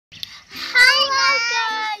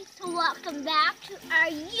welcome back to our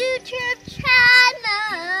YouTube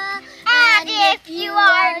channel. And if you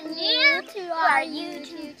are new to our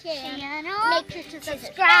YouTube channel, make sure to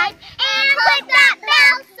subscribe and click that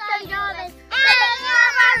bell so you don't miss any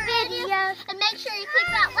of our videos. And make sure you click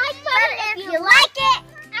that like button if you like it.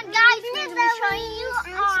 And guys, we're going to be showing you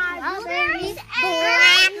our blueberries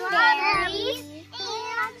and blackberries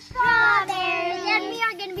and strawberries. And we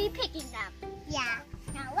are going to be picking them. Yeah.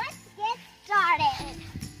 Now let's get started.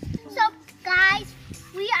 So guys,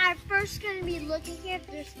 we are first going to be looking here if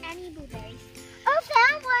there's any blueberries. Oh,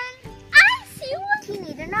 found one. I see one.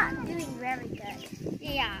 Teeny, they're not doing very good.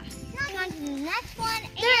 Yeah. On to the next one.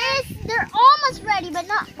 They're almost ready, but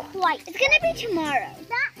not quite. It's going to be tomorrow.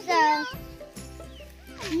 Not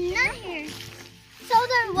here. So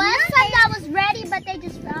there was some that was ready, but they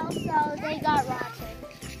just fell, so they got rotten.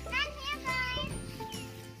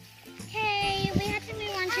 Okay, we have to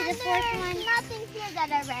move on to the fourth one. Nothing here that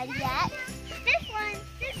are ready yet. This one,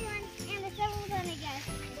 and the seventh one, I guess.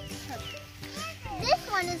 This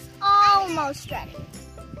one is almost ready.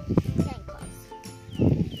 Getting close.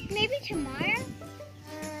 Maybe tomorrow?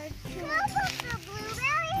 The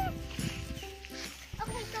blueberry?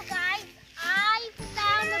 Okay, so guys, I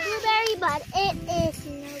found the blueberry, but it is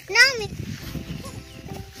no good.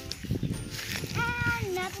 And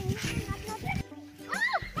nothing.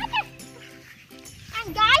 Oh, okay. And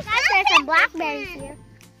guys, there's some blackberries here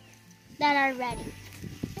that are ready.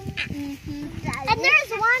 And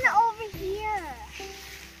there's one over here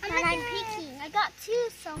that I'm picking. I got two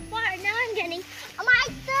so far. Now I'm getting my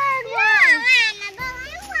third one.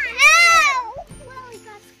 No! Well, we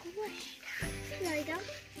got squished. There we go.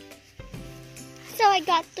 So I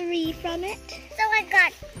got 3 from it. So I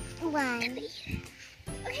got 1. Okay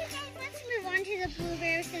guys, let's move on to the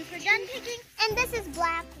blueberries since we're done picking. And this is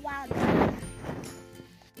black wild.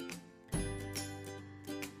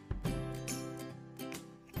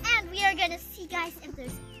 And we are gonna see guys if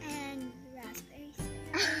there's any raspberries.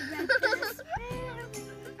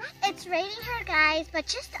 It's raining here guys, but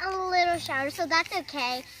just a little shower, so that's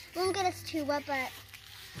okay. Won't get us too wet, but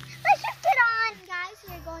let's just get on. Guys,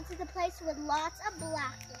 we're going to the place with lots of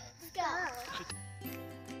blackberries. Let's go.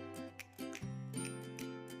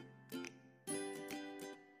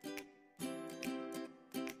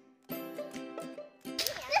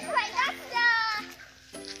 This way, that's the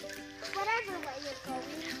whatever way you're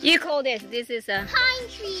going. You call this is a pine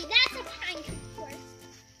tree. That's a pine tree, of course.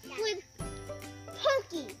 Yeah. With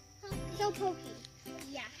pokey. So pokey.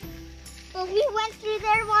 Yeah. Well, we went through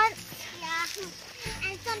there once. Yeah.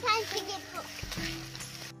 And sometimes we get poked.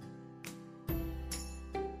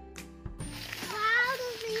 How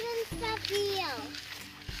does even stuff feel?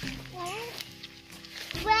 What?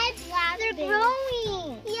 Red raspberries. They're growing.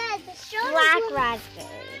 Yeah, the strawberries. Black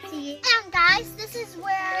raspberries. And guys, this is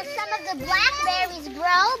where some of the blackberries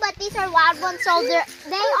grow, but these are wild ones, so they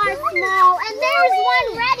are small. And there's one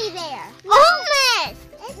ready there. Almost.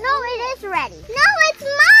 No, it is ready. No, it's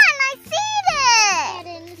mine. I see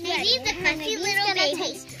it. Maybe the fussy little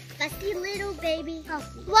baby. Fussy little baby.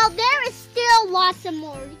 Well, there is still lots of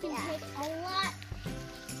more. You can take a lot.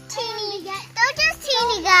 Teeny. They're just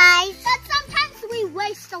teeny, guys. But sometimes we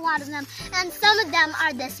waste a lot of them, and some of them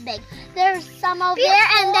are this big. There's some over there,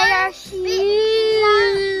 and they are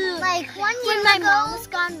huge. Like 1 year when my mom was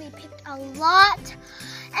gone, we picked a lot,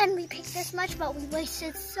 and we picked this much, but we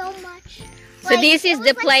wasted so much. So this is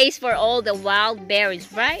the place for all the wild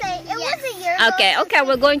berries, right? It was a year ago. Okay,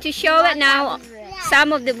 we're going to show it now.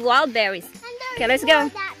 Some of the wild berries. Okay, let's go.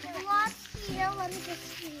 Let me just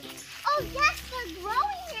see. Oh yes, they're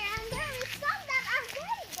growing here, and there is some that are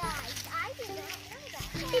ready, guys. I did not know that.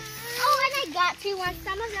 Oh, and I got 2 ones.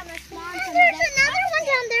 Some of them are small. And there's another one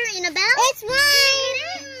down there, Annabelle. It's mine.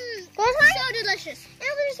 There's one. So delicious.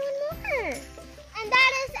 And there's one more. And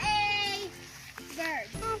that is a bird.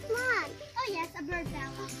 That's mine. Oh yes, a bird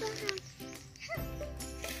fell.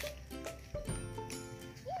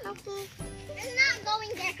 It's not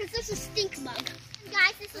going there because there's a stink bug. And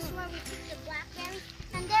guys, this is where we pick the blackberries.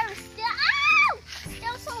 And there is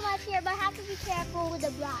still so much here, but have to be careful with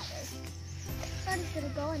the bladders. So I'm just gonna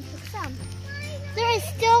go and pick some. There is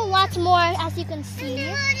still lots more, as you can see.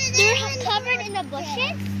 They're covered in the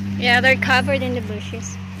bushes. Yeah, they're covered in the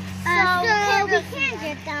bushes. So we can't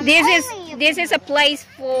get them. This is a place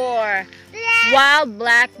for wild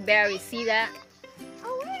blackberries. See that?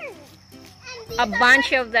 Oh, where is it? A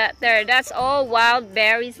bunch of that there. That's all wild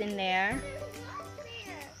berries in there.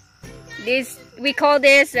 We call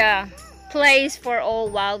this a place for all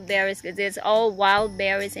wild berries because it's all wild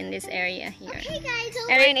berries in this area here. Okay, guys.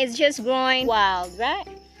 And then it's just growing wild, right?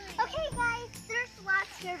 Okay, guys. There's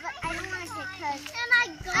lots here, but I don't want to get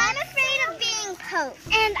because I'm afraid of coat.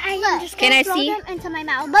 And I am just Can I throw see? them into my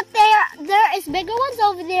mouth. But there is bigger ones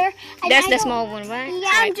over there. And That's the small one, right?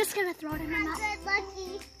 Yeah, Right. I'm just gonna throw them in my mouth.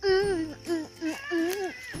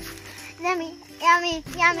 Yummy, yummy,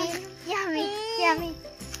 yummy, yummy, yummy.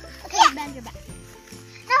 Okay, bend your back.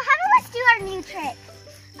 Now, how about let's do our new trick?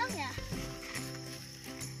 Oh yeah.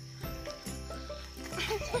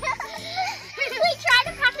 We try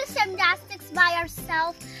to practice gymnastics by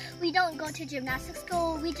ourselves. We don't go to gymnastics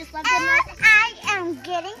school. We just love gymnastics. And I am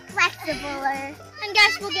getting flexibler. And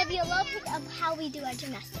guys, we'll give you a little pic of how we do our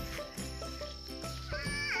gymnastics.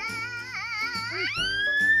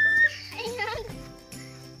 Okay,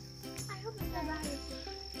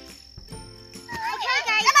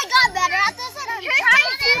 guys. And I got better at this. And I'm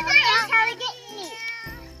trying to how to get neat.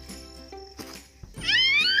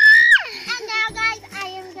 And now, guys, I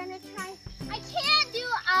am gonna try. I can't do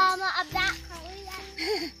a back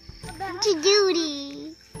to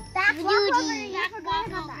duty. Back duty.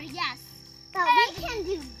 Yes. But we can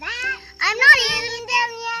do that. I'm not eating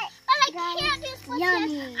them yet. But I can't do splits yet.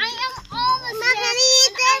 I am almost there.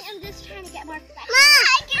 I am just trying to get more fat.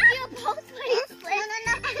 I can do both ways splits.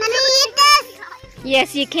 No. Can I eat this?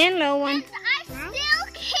 Yes, you can, little one. I still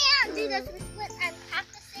can't do this with splits. I'm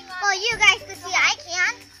practicing on. Well, you guys can see I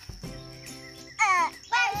can.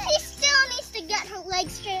 But she still needs to get her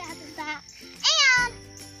legs straight out the back. And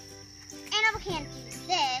Anna can't do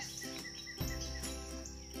this.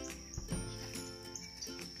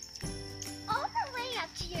 All the way up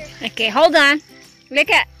to your. Okay, hold on. Look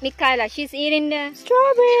at Mikaela. She's eating the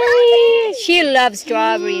strawberries. She loves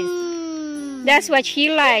strawberries. That's what she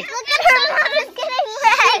likes. Look at her mouth is getting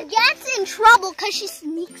red. She gets in trouble because she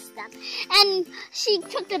sneaks them. And she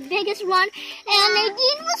took the biggest one. And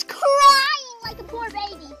Nadine was crying like a poor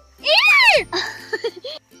baby.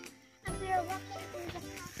 And we are walking through the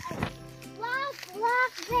path of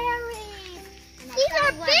blackberries. These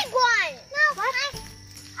are big ones. No,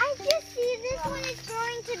 I just see this one is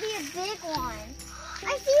growing to be a big one. I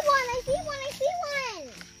see one.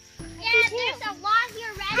 Yeah, there's a lot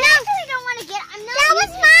here red. I actually don't want to get. That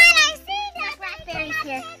was mine. I see that. Blackberries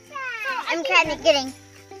here. I'm kind of getting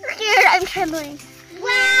scared. I'm trembling.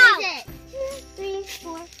 Wow. 2, 3,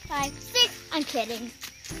 4, 5, 6. I'm kidding.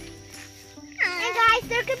 And guys,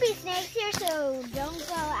 there could be snakes here, so don't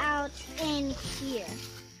go out in here.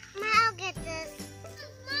 I'll get this.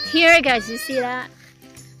 Here, guys, you see that?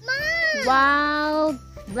 Mom. Wild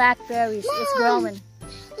blackberries. It's growing.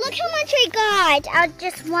 Look how much I got out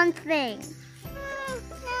just one thing.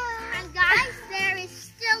 And guys, there is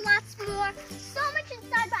still lots more. So much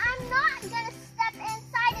inside, but I'm not going to step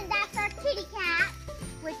inside. And that's our kitty cat,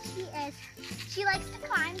 which she likes to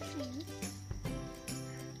climb trees.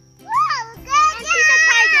 Whoa, good. And she's a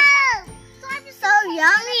tiger cat. So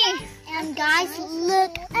yummy. And guys,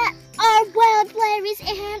 look at our wild berries.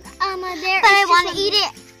 And there. But I want to eat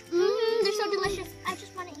it. They're so delicious. I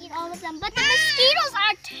just want to eat all of them. But the mosquitoes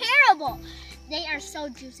are terrible. They are so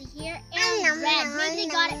juicy here and red. Maybe they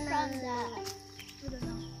got it from the. I don't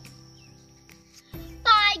know.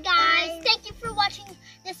 Bye, guys. Thank you for watching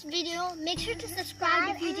this video. Make sure to subscribe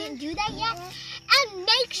if you didn't do that yet. And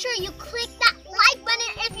make sure you click that like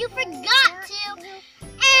button if you forgot to.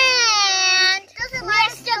 And we're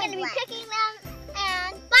still going to be picking them.